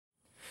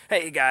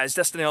Hey guys,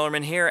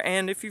 Dustin here,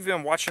 and if you've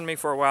been watching me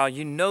for a while,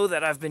 you know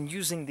that I've been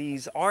using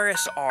these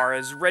RSR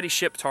as ready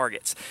ship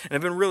targets, and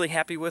I've been really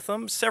happy with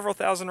them. Several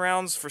thousand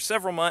rounds for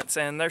several months,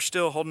 and they're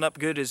still holding up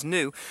good as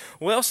new.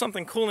 Well,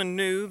 something cool and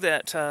new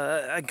that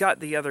I got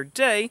the other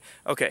day,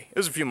 okay, it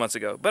was a few months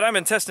ago, but I've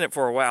been testing it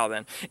for a while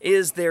then,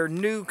 is their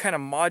new kind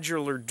of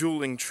modular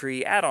dueling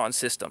tree add-on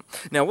system.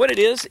 Now what it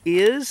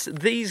is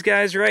these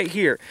guys right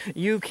here.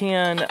 You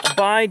can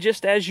buy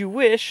just as you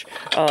wish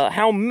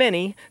how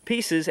many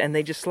pieces, and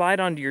they just slide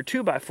onto your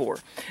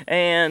 2x4.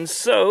 And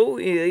so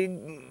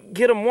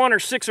get them 1 or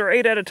 6 or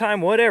 8 at a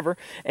time, whatever,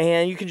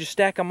 and you can just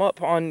stack them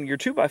up on your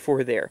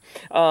 2x4 there.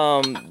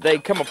 They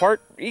come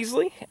apart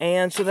easily,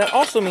 and so that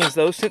also means,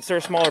 though, since they're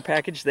a smaller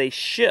package, they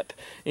ship,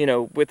 you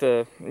know, with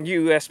a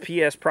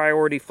USPS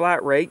priority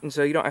flat rate, and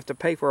so you don't have to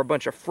pay for a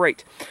bunch of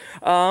freight.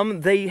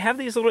 They have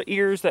these little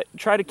ears that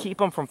try to keep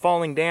them from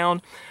falling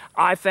down.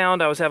 I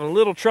found I was having a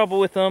little trouble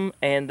with them,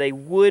 and they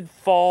would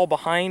fall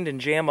behind and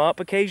jam up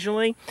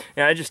occasionally.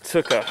 And I would just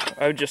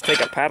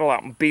take a paddle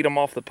out and beat them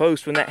off the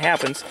post when that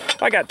happens.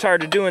 I got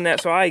tired of doing that,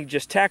 so I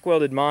just tack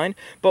welded mine.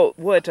 But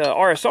what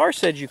RSR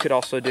said you could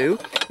also do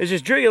is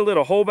just drill you a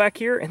little hole back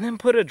here, and then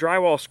put a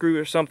drywall screw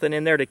or something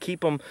in there to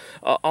keep them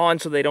on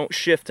so they don't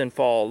shift and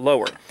fall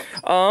lower.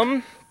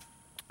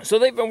 So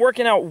they've been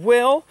working out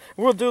well.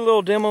 We'll do a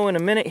little demo in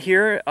a minute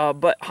here,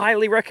 but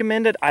highly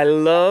recommended. I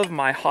love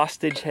my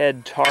hostage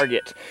head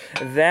target.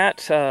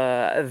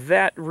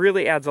 That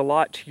really adds a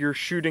lot to your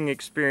shooting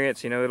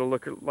experience. You know, it'll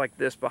look like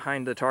this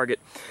behind the target.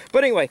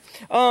 But anyway,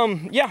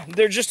 yeah,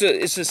 they're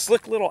it's a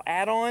slick little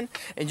add-on,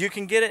 and you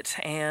can get it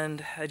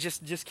and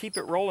just keep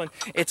it rolling.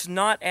 It's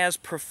not as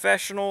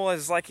professional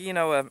as, like, you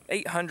know, a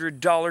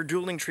 $800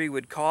 dueling tree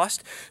would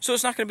cost. So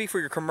it's not going to be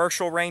for your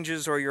commercial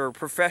ranges or your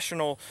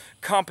professional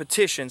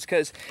competition.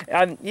 Because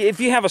if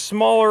you have a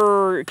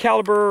smaller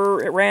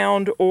caliber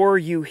round, or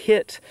you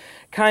hit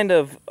kind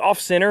of off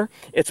center,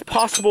 it's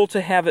possible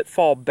to have it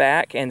fall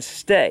back and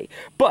stay.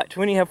 But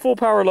when you have full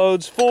power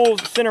loads, full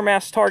center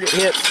mass target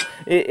hits,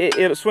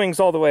 it swings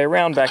all the way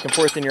around back and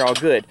forth, and you're all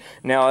good.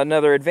 Now,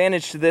 another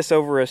advantage to this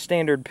over a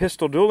standard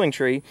pistol dueling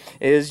tree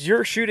is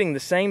you're shooting the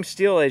same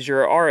steel as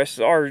your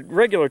RSR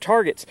regular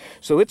targets,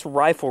 so it's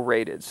rifle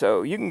rated.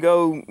 So you can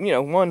go, you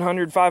know,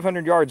 100,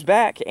 500 yards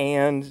back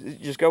and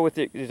just go with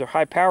it, a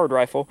high powered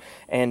rifle,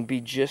 and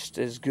be just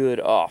as good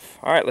off.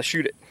 All right, let's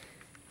shoot it.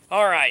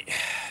 All right,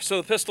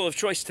 so the pistol of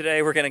choice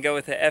today, we're going to go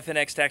with the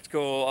FNX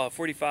Tactical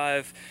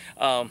 45.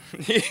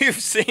 You've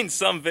seen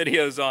some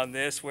videos on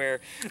this where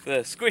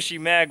the squishy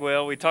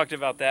magwell, we talked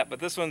about that, but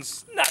this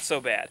one's not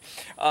so bad.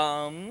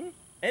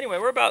 Anyway,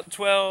 we're about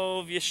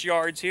 12-ish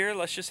yards here.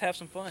 Let's just have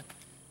some fun.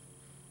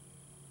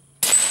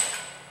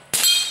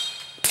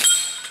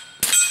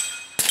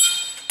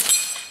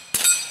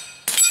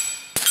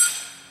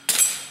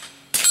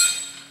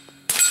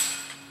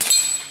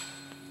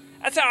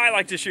 That's how I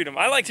like to shoot them.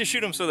 I like to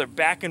shoot them so they're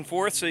back and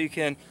forth, so you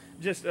can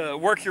just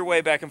work your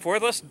way back and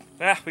forth.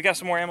 We got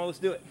some more ammo, let's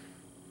do it.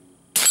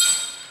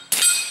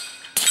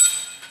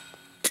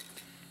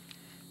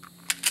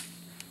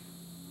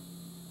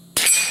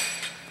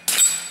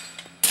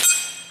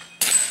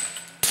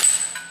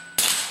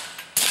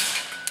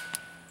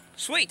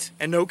 Sweet,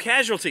 and no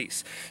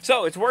casualties.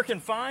 So it's working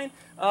fine.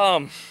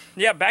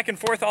 Yeah, back and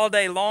forth all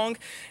day long,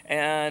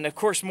 and of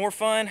course more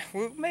fun.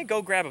 We may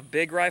go grab a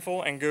big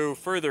rifle and go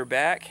further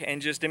back and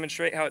just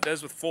demonstrate how it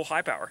does with full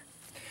high power.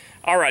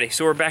 Alrighty,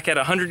 so we're back at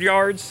 100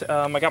 yards.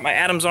 I got my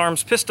Adams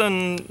Arms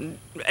piston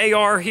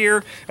AR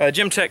here,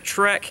 Gemtech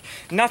Trek.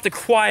 Not the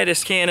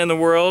quietest can in the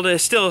world. I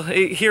still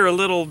hear a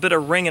little bit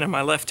of ringing in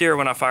my left ear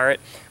when I fire it.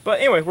 But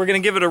anyway, we're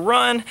going to give it a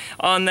run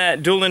on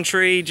that dueling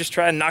tree. Just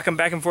try to knock them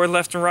back and forth,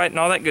 left and right, and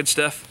all that good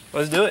stuff.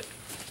 Let's do it.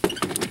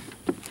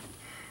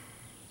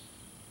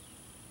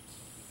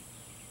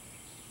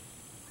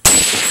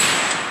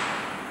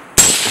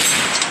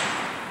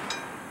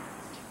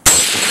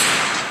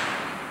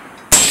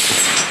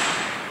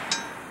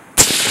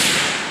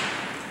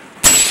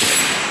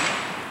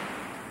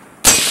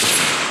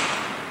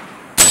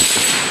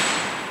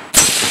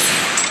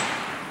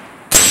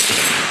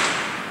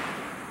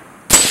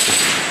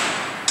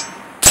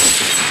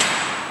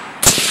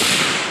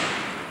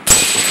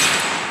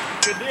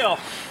 Good deal.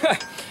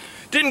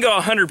 Didn't go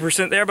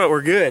 100% there, but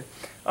we're good.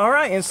 All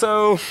right, and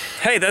so,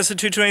 hey, that's the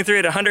 223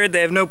 at 100.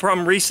 They have no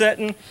problem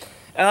resetting.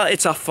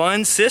 It's a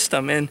fun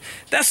system, and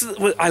that's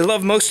what I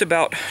love most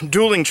about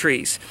dueling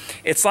trees.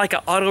 It's like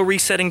an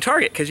auto-resetting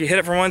target, because you hit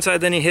it from one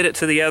side, then you hit it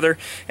to the other.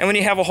 And when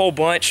you have a whole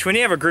bunch, when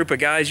you have a group of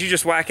guys, you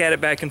just whack at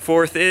it back and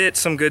forth. It's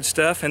some good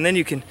stuff, and then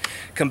you can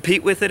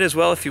compete with it as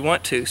well if you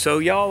want to. So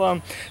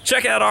y'all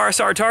check out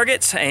RSR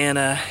targets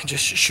and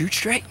just shoot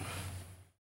straight.